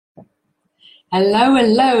Hello,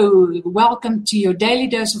 hello. Welcome to your daily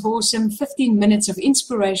dose of awesome, 15 minutes of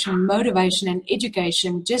inspiration, motivation, and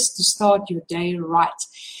education just to start your day right.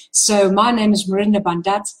 So my name is Marinda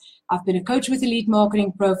Bandat. I've been a coach with Elite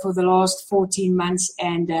Marketing Pro for the last 14 months,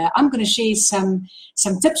 and I'm going to share some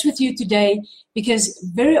tips with you today because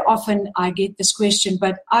very often I get this question,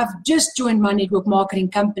 but I've just joined my network marketing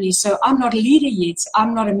company, so I'm not a leader yet.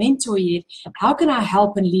 I'm not a mentor yet. How can I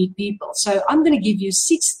help and lead people? So I'm going to give you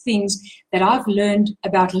 6 things that I've learned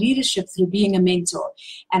about leadership through being a mentor,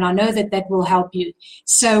 and I know that will help you.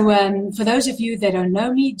 So for those of you that don't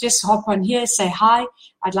know me, just hop on here, say hi.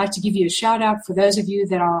 I'd like to give you a shout out. For those of you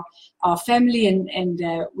that are family and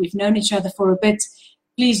we've known each other for a bit,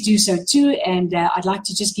 please do so too. And I'd like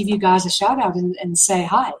to just give you guys a shout out and say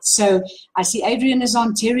hi. So I see Adrian is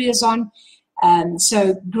on, Terry is on.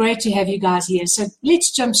 So great to have you guys here. So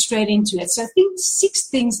let's jump straight into it. So I think 6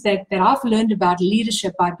 things that I've learned about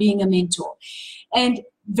leadership by being a mentor. And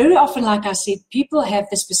very often, like I said, people have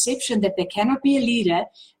this perception that they cannot be a leader.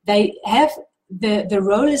 They have the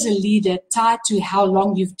role as a leader tied to how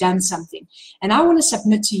long you've done something. And I want to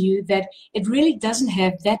submit to you that it really doesn't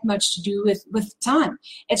have that much to do with time.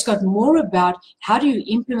 It's got more about how do you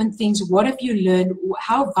implement things, what have you learned,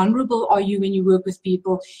 how vulnerable are you when you work with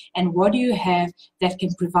people, and what do you have that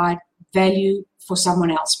can provide value for someone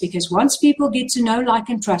else. Because once people get to know, like,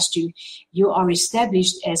 and trust you, you are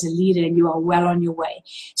established as a leader and you are well on your way.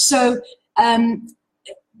 So,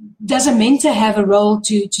 does a mentor have a role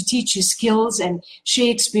to teach you skills and share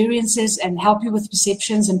experiences and help you with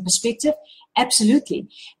perceptions and perspective? Absolutely.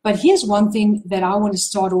 But here's one thing that I want to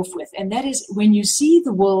start off with, and that is when you see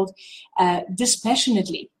the world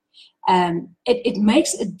dispassionately, it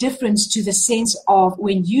makes a difference to the sense of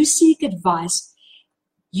when you seek advice,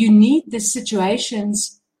 you need the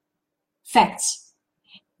situation's facts.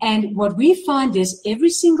 And what we find is every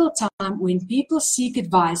single time when people seek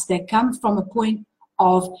advice, they come from a point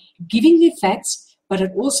of giving the facts, but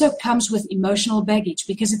it also comes with emotional baggage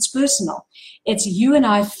because it's personal. It's you and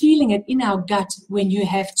I feeling it in our gut when you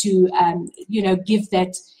have to, give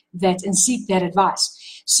that and seek that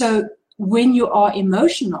advice. So when you are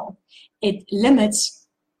emotional, it limits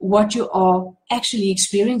what you are actually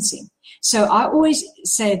experiencing. So I always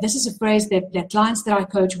say, this is a phrase that clients that I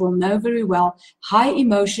coach will know very well: high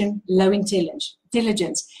emotion, low intelligence.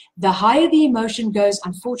 The higher the emotion goes,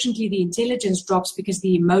 unfortunately, the intelligence drops because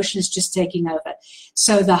the emotion is just taking over.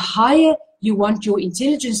 So the higher you want your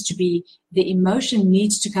intelligence to be, the emotion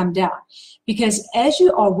needs to come down. Because as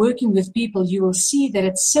you are working with people, you will see that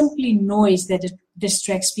it's simply noise that it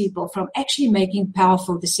distracts people from actually making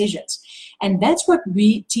powerful decisions. And that's what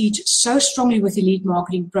we teach so strongly with Elite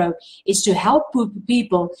Marketing Pro, is to help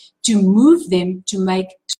people to move them to make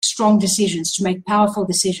strong decisions, to make powerful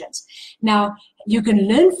decisions. Now, you can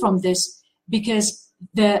learn from this because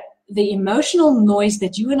the emotional noise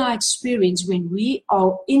that you and I experience when we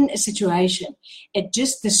are in a situation, it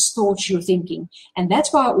just distorts your thinking. And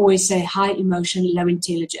that's why I always say high emotion, low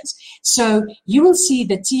intelligence. So you will see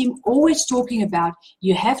the team always talking about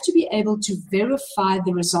you have to be able to verify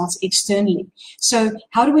the results externally. So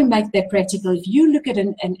how do we make that practical? If you look at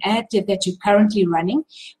an ad that you're currently running,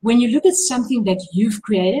 when you look at something that you've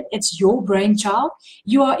created, it's your brainchild,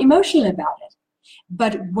 you are emotional about it.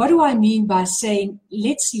 But what do I mean by saying,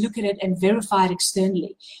 let's look at it and verify it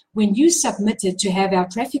externally? When you submit it to have our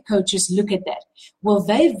traffic coaches look at that, will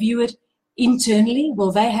they view it internally?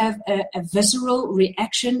 Will they have a visceral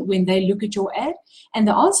reaction when they look at your ad? And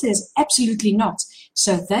the answer is absolutely not.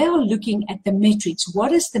 So they are looking at the metrics.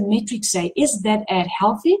 What does the metric say? Is that ad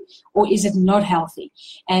healthy or is it not healthy?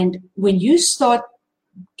 And when you start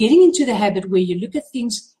getting into the habit where you look at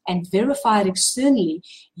things and verify it externally,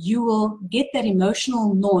 you will get that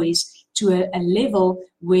emotional noise to a level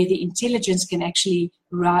where the intelligence can actually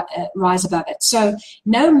rise above it. So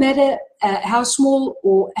no matter how small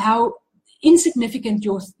or how insignificant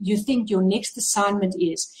you think your next assignment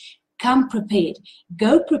is, come prepared.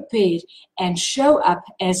 Go prepared and show up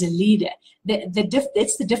as a leader.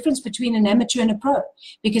 It's the difference between an amateur and a pro,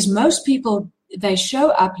 because most people, they show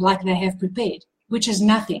up like they have prepared, which is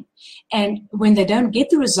nothing. And when they don't get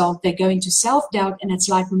the result, they go into self-doubt, and it's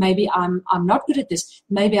like, maybe I'm not good at this.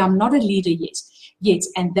 Maybe I'm not a leader yet.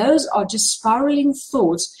 And those are just spiraling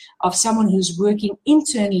thoughts of someone who's working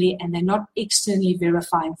internally and they're not externally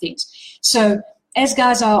verifying things. So as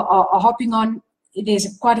guys are hopping on,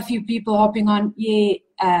 there's quite a few people hopping on. Yeah,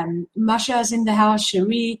 Masha's in the house,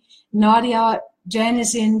 Cherie, Nadia, Jan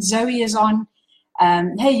is in, Zoe is on.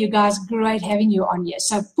 Hey, you guys, great having you on here.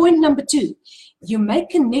 So point number 2, you make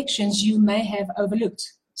connections you may have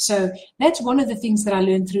overlooked. So that's one of the things that I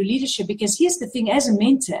learned through leadership, because here's the thing, as a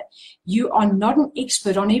mentor, you are not an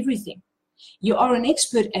expert on everything. You are an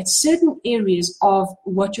expert at certain areas of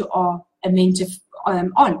what you are a mentor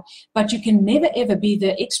on, but you can never ever be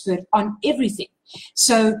the expert on everything.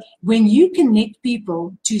 So when you connect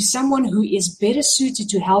people to someone who is better suited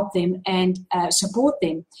to help them and support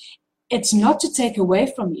them, it's not to take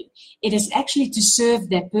away from you. It is actually to serve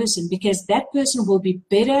that person, because that person will be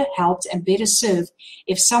better helped and better served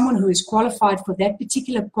if someone who is qualified for that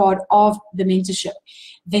particular part of the mentorship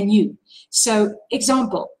than you. So,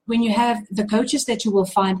 example, when you have the coaches that you will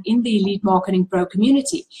find in the Elite Marketing Pro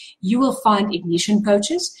community, you will find ignition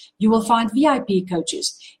coaches, you will find VIP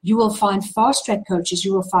coaches, you will find fast track coaches,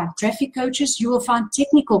 you will find traffic coaches, you will find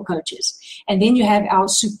technical coaches, and then you have our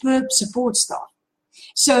superb support staff.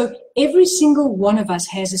 So every single one of us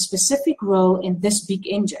has a specific role in this big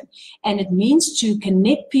engine, and it means to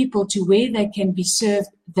connect people to where they can be served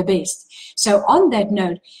the best. So on that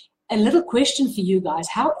note, a little question for you guys: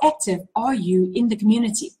 how active are you in the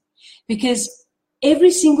community? Because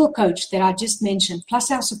every single coach that I just mentioned,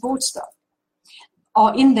 plus our support staff,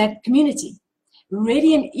 are in that community,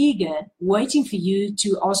 ready and eager, waiting for you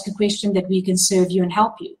to ask a question that we can serve you and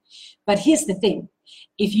help you. But here's the thing.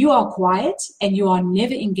 If you are quiet and you are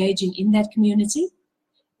never engaging in that community,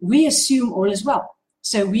 we assume all is well.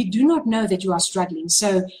 So we do not know that you are struggling.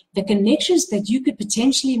 So the connections that you could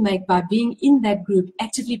potentially make by being in that group,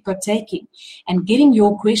 actively partaking and getting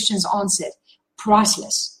your questions answered,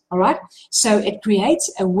 priceless. All right. So it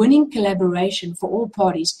creates a winning collaboration for all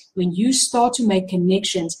parties when you start to make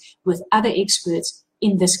connections with other experts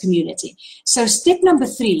in this community. So step number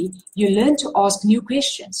 3, you learn to ask new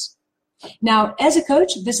questions. Now, as a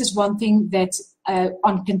coach, this is one thing that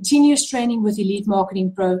on continuous training with Elite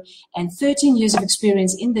Marketing Pro and 13 years of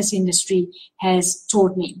experience in this industry has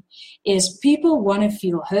taught me, is people want to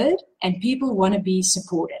feel heard and people want to be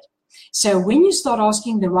supported. So when you start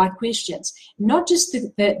asking the right questions, not just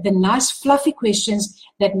the nice fluffy questions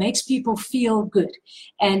that makes people feel good,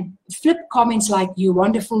 and flip comments like, you're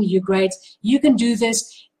wonderful, you're great, you can do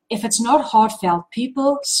this. If it's not heartfelt,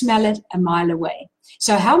 people smell it a mile away.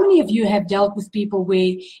 So how many of you have dealt with people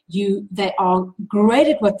where they are great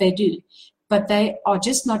at what they do, but they are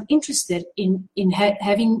just not interested in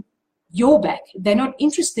having your back? They're not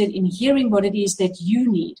interested in hearing what it is that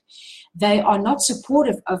you need. They are not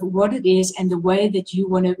supportive of what it is and the way that you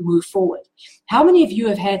want to move forward. How many of you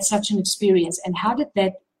have had such an experience, and how did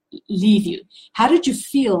that leave you? How did you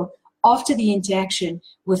feel after the interaction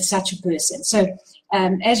with such a person? So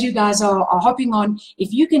as you guys are hopping on,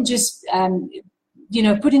 if you can just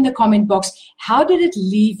put in the comment box, how did it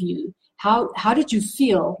leave you? How did you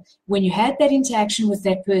feel when you had that interaction with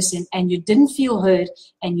that person and you didn't feel heard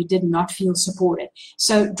and you did not feel supported?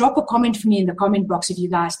 So drop a comment for me in the comment box if you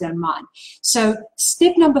guys don't mind. So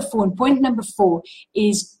step number 4 and point number 4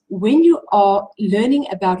 is, when you are learning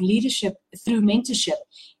about leadership through mentorship,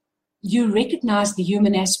 you recognize the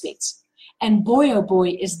human aspects. And boy, oh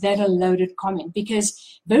boy, is that a loaded comment,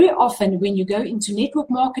 because very often when you go into network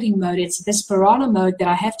marketing mode, it's this piranha mode that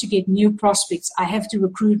I have to get new prospects, I have to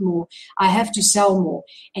recruit more, I have to sell more,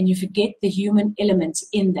 and you forget the human element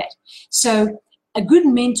in that. So a good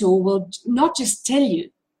mentor will not just tell you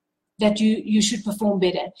that you should perform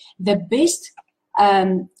better. The best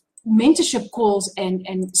mentorship calls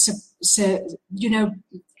and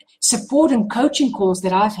support and coaching calls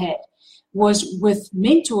that I've had was with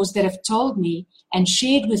mentors that have told me and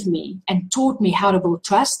shared with me and taught me how to build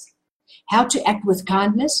trust, how to act with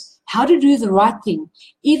kindness, how to do the right thing,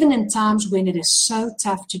 even in times when it is so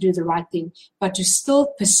tough to do the right thing, but to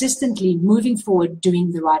still persistently moving forward,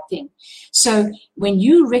 doing the right thing. So when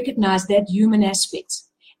you recognize that human aspect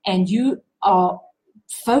and you are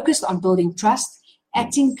focused on building trust,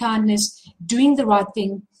 acting kindness, doing the right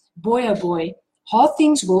thing, boy, oh boy, hard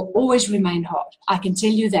things will always remain hard. I can tell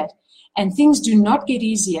you that. And things do not get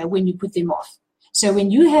easier when you put them off. So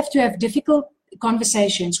when you have to have difficult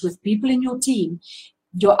conversations with people in your team,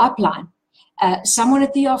 your upline, someone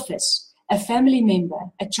at the office, a family member,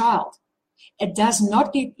 a child, it does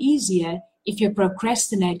not get easier if you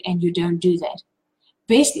procrastinate and you don't do that.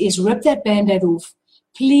 Best is rip that Band-Aid off.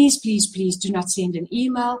 Please, please, please do not send an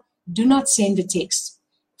email. Do not send a text.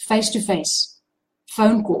 Face-to-face,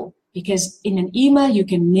 phone call. Because in an email, you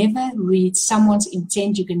can never read someone's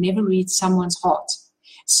intent. You can never read someone's heart.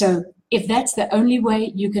 So if that's the only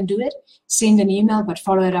way you can do it, send an email, but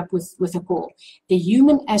follow it up with a call. The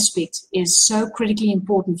human aspect is so critically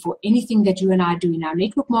important for anything that you and I do in our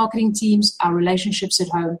network marketing teams, our relationships at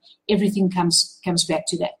home. Everything comes back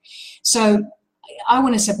to that. So I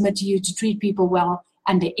want to submit to you to treat people well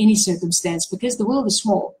under any circumstance, because the world is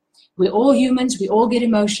small. We're all humans, we all get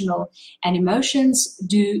emotional, and emotions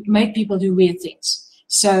do make people do weird things.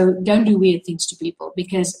 So don't do weird things to people,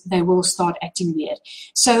 because they will start acting weird.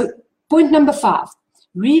 So point number 5,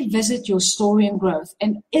 revisit your story and growth.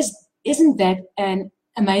 And isn't that an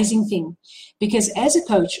amazing thing? Because as a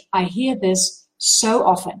coach, I hear this so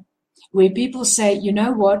often, where people say, you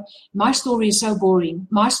know what, my story is so boring,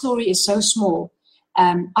 my story is so small,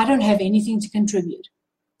 I don't have anything to contribute.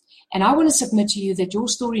 And I want to submit to you that your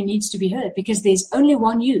story needs to be heard, because there's only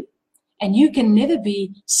one you. And you can never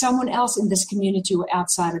be someone else in this community or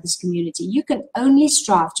outside of this community. You can only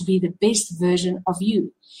strive to be the best version of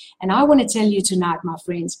you. And I want to tell you tonight, my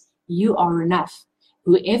friends, you are enough.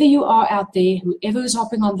 Whoever you are out there, whoever is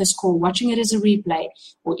hopping on this call, watching it as a replay,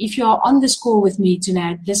 or if you are on this call with me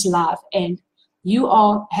tonight, this live, and you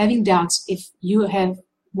are having doubts if you have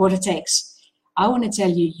what it takes, I want to tell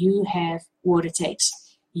you, you have what it takes.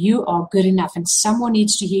 You are good enough, and someone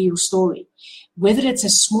needs to hear your story. Whether it's a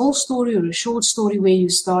small story or a short story where you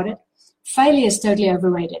started, failure is totally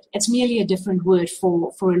overrated. It's merely a different word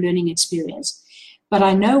for a learning experience. But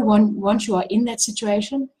I know once you are in that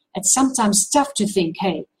situation, it's sometimes tough to think,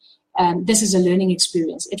 hey, this is a learning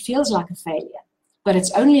experience. It feels like a failure, but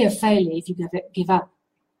it's only a failure if you give up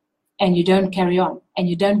and you don't carry on and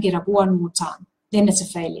you don't get up one more time. Then it's a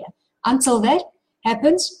failure. Until that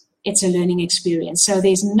happens, it's a learning experience. So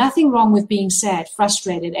there's nothing wrong with being sad,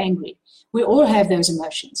 frustrated, angry. We all have those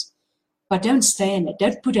emotions, but don't stay in it.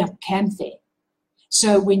 Don't put up camp there.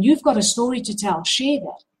 So when you've got a story to tell, share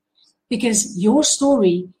that, because your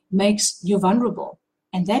story makes you vulnerable,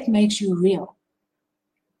 and that makes you real.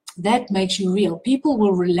 That makes you real. People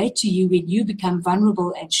will relate to you when you become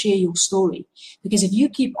vulnerable and share your story, because if you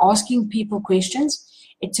keep asking people questions,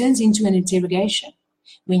 it turns into an interrogation.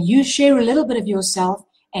 When you share a little bit of yourself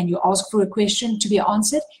and you ask for a question to be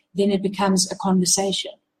answered, then it becomes a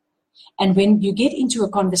conversation. And when you get into a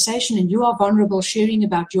conversation and you are vulnerable, sharing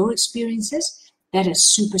about your experiences, that is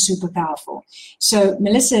super, super powerful. So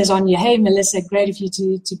Melissa is on you. Hey, Melissa, great of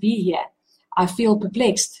you to be here. I feel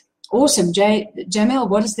perplexed. Awesome. Jamel,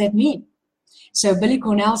 what does that mean? So Billy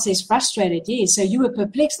Cornell says frustrated. Yes. So you were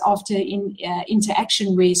perplexed after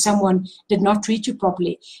interaction where someone did not treat you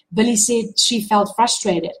properly. Billy said she felt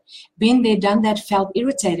frustrated. Been there, done that, felt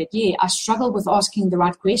irritated. Yeah, I struggle with asking the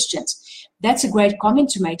right questions. That's a great comment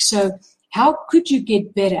to make. So how could you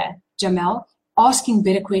get better, Jamel, asking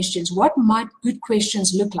better questions? What might good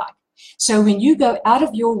questions look like? So when you go out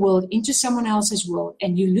of your world into someone else's world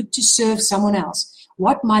and you look to serve someone else,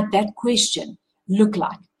 what might that question look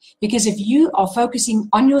like? Because if you are focusing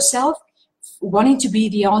on yourself, wanting to be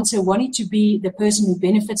the answer, wanting to be the person who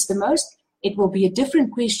benefits the most, it will be a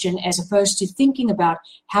different question as opposed to thinking about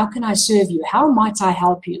how can I serve you? How might I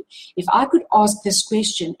help you? If I could ask this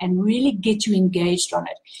question and really get you engaged on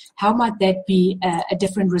it, how might that be a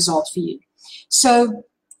different result for you? So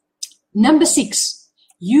number 6,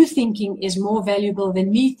 you thinking is more valuable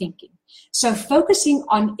than me thinking. So focusing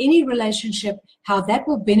on any relationship, how that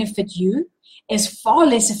will benefit you, is far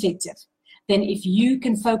less effective than if you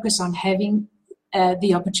can focus on having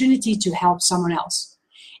the opportunity to help someone else.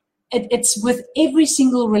 It's with every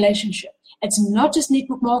single relationship. It's not just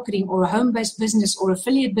network marketing or a home-based business or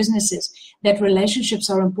affiliate businesses that relationships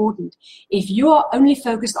are important. If you are only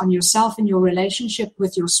focused on yourself and your relationship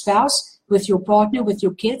with your spouse, with your partner, with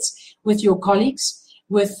your kids, with your colleagues,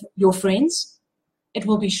 with your friends, it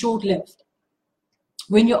will be short-lived.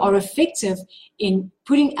 When you are effective in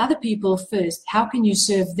putting other people first, how can you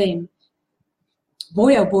serve them?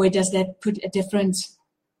 Boy, oh boy, does that put a different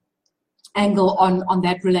angle on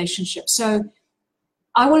that relationship. So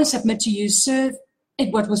I want to submit to you,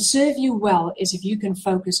 what will serve you well is if you can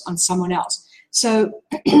focus on someone else. So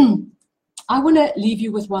I want to leave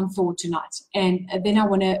you with one thought tonight, and then I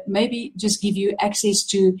want to maybe just give you access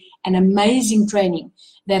to an amazing training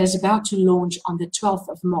that is about to launch on the 12th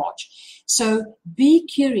of March. So be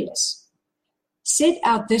curious. Set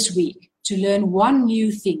out this week to learn one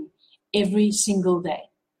new thing every single day.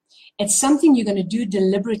 It's something you're going to do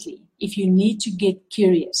deliberately if you need to get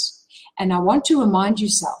curious. And I want to remind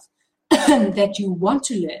yourself that you want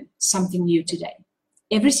to learn something new today,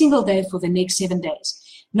 every single day for the next 7 days.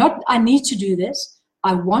 Not, I need to do this.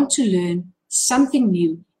 I want to learn something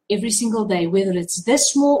new every single day, whether it's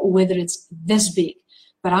this small or whether it's this big.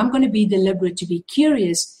 But I'm going to be deliberate to be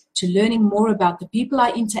curious to learning more about the people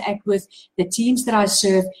I interact with, the teams that I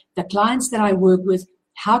serve, the clients that I work with.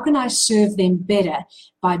 How can I serve them better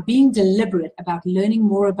by being deliberate about learning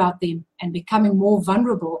more about them and becoming more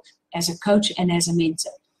vulnerable as a coach and as a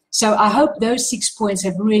mentor? So I hope those 6 points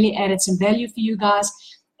have really added some value for you guys.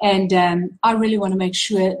 And I really want to make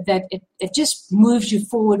sure that it just moves you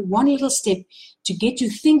forward one little step to get you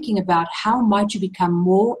thinking about how might you become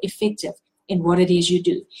more effective in what it is you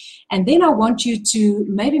do. And then I want you to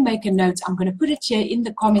maybe make a note. I'm going to put it here in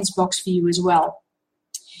the comments box for you as well.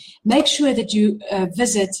 Make sure that you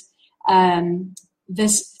visit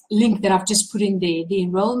this link that I've just put in there, the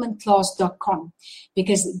enrollmentclass.com,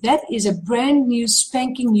 because that is a brand new,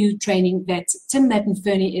 spanking new training that Tim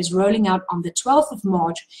Matten-Fernie is rolling out on the 12th of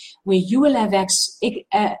March, where you will have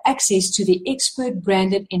access to the expert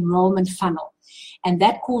branded enrollment funnel. And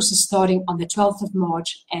that course is starting on the 12th of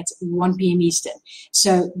March at 1 p.m. Eastern.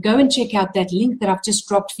 So go and check out that link that I've just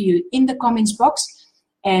dropped for you in the comments box,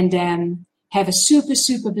 and have a super,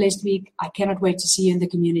 super blessed week. I cannot wait to see you in the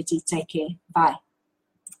community. Take care. Bye.